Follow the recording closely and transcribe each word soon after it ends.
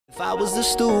I was the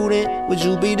student, would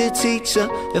you be the teacher?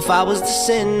 If I was the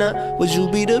sinner, would you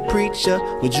be the preacher?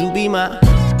 Would you be my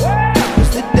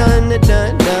what's the done?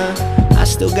 I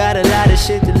still got a lot of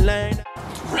shit to learn.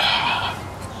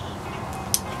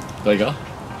 There you go.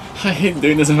 I hate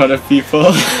doing this in front of people.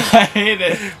 I hate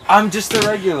it. I'm just a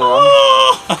regular.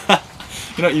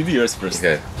 You know, you do yours first.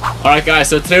 Okay. Alright guys,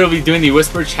 so today we'll be doing the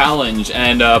Whisper Challenge,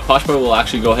 and Posh Boy will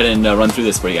actually go ahead and run through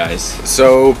this for you guys.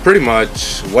 So pretty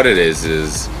much what it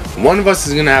is one of us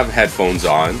is gonna have headphones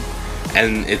on,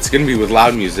 and it's gonna be with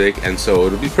loud music, and so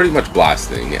it'll be pretty much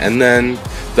blasting. And then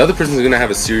the other person is gonna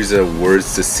have a series of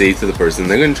words to say to the person.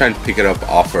 They're gonna try and pick it up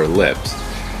off our lips.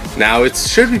 Now it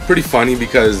should be pretty funny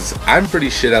because I'm pretty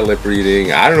shit at lip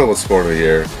reading. I don't know what's Sporno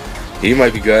here. He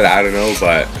might be good, I don't know,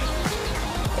 but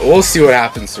we'll see what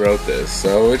happens throughout this.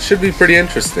 So it should be pretty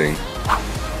interesting.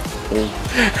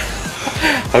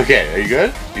 Okay, are you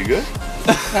good? You good?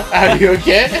 Are you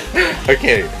okay?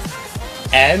 Okay.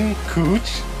 N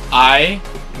cooch.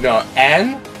 No,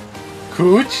 N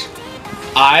cooch.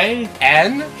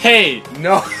 N. Hey.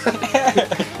 No.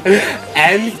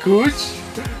 N cooch.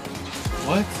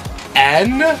 What?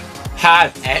 N.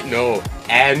 Hat. N. No.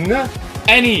 N.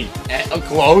 Any.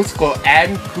 Close.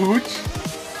 N cooch.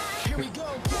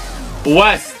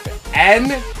 West.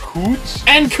 N cooch.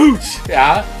 And Cooch.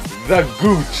 Yeah. The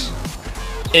gooch.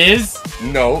 Is.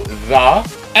 No. The.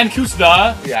 And Cooch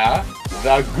the. Yeah.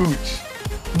 The gooch.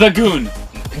 The Goon.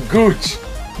 Gooch.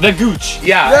 The Gooch.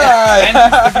 Yeah. And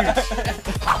the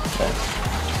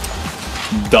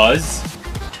Gooch. Does.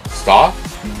 Stop.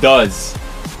 Does.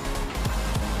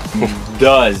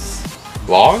 Does.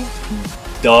 Long.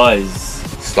 Does.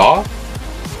 Stop.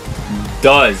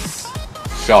 Does.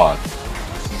 Shot.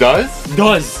 Does.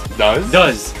 Does. Does.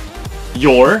 Does.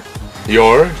 Your.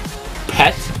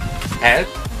 Pet.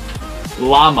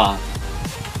 Llama.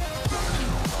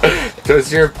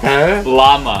 Does your pet.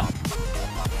 Llama.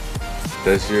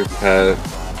 Does your pet.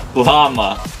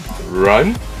 Llama.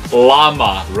 Run.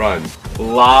 Llama. Run.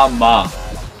 Llama.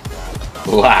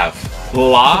 Laugh.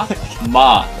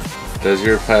 Llama. Does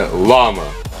your pet.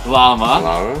 Llama. Llama.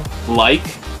 Llama.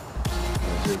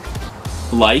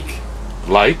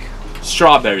 Like.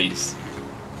 Strawberries.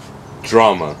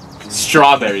 Drama.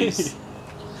 Strawberries.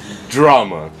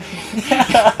 Drama.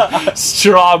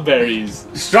 Strawberries.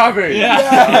 Strawberry.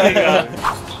 Yeah.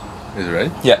 Is it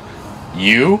right? Yeah.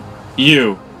 You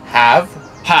have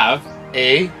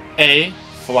a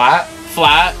flat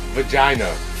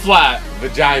vagina.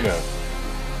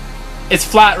 It's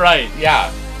flat, right?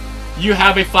 Yeah. You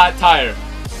have a flat tire.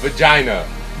 Vagina.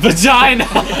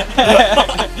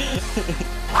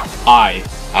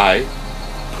 I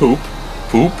poop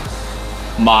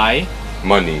my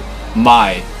money.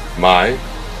 my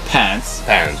Pants.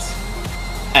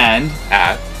 and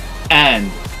At.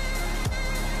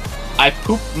 I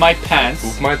poop my pants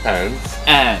Poop my pants.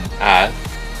 and At.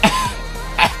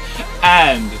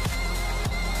 and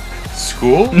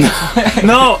School.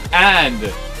 no and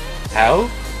Hell.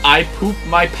 I poop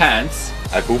my pants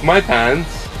I poop my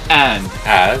pants. and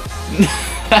At.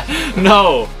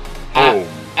 no Home.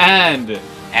 and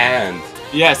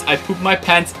yes, I poop my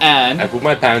pants I and poop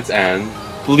my pants and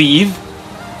leave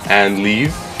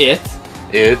it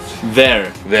it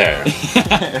there.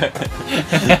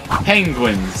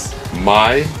 Penguins.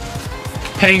 My.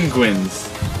 Penguins.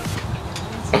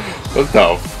 What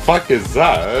the fuck is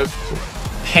that?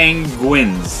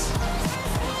 Penguins.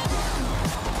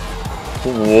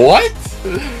 What?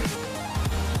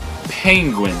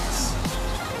 Penguins.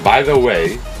 By the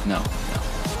way, No.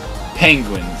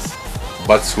 Penguins.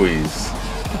 butt squeeze.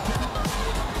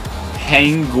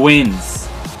 Penguins.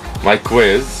 My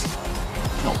quiz.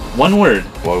 No, one word.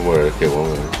 One word. Okay, one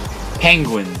word.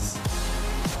 Penguins.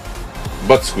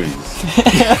 Butt squeeze.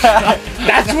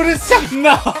 That's what it said.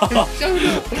 No.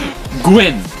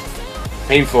 Gwyn.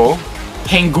 Painful.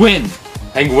 Penguin.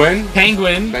 Penguin.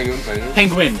 Penguin. Penguin.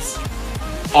 Penguins.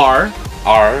 Are.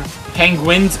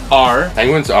 Penguins are.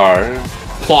 Penguins are.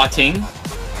 Plotting.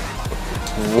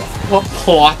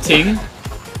 Plotting.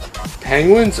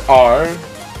 Penguins are.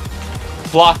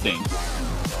 Plotting.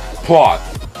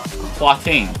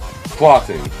 Plotting.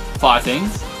 Plotting.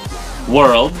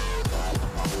 World.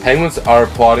 Penguins are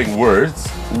plotting words.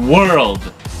 World.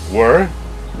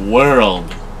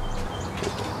 World.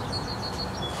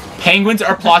 Penguins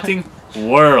are plotting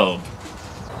world.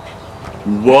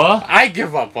 What? I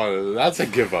give up on it. That's a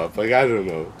give up. Like, I don't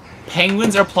know.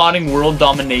 Penguins are plotting world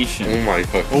domination. Oh my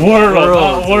fuck.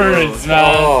 World. Words,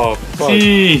 man. Oh, fuck.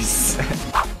 Jeez.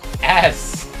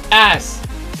 S.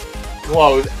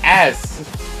 Close. S.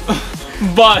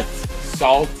 But.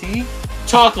 Salty.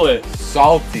 Chocolate.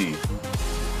 Salty.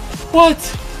 What?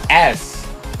 S.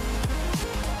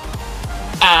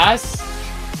 Ass.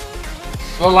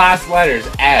 The last letters.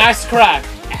 S. Ass crack.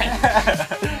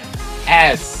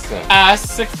 S.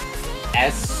 Ass.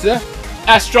 S.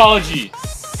 Astrology.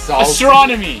 Salty.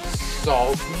 Astronomy.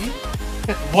 Salty.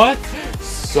 What?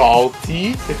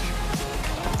 Salty.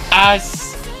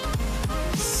 Ass.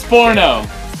 Sporno.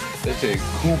 Let's say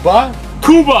Cuba.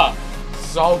 Cuba.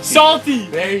 Salty. Salty.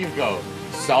 There you go.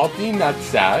 Salty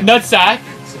nutsack. Nutsack.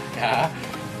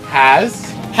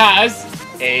 Has Has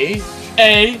a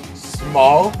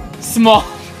small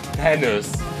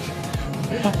penis.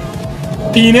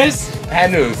 penis.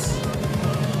 Penis.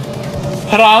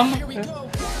 Ram.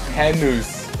 Penis.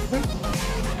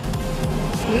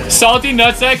 Salty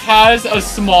nutsack has a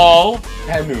small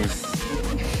Penis.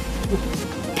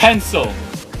 pencil.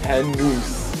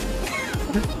 Penis.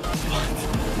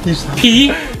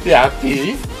 P. Yeah,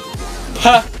 P.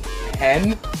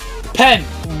 Pen. Pen.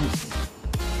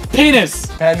 Penis.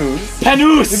 Penus.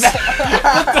 Penus.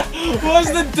 What's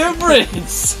the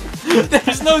difference?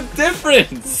 There's no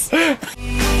difference.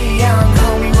 Yeah,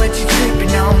 call me what you think.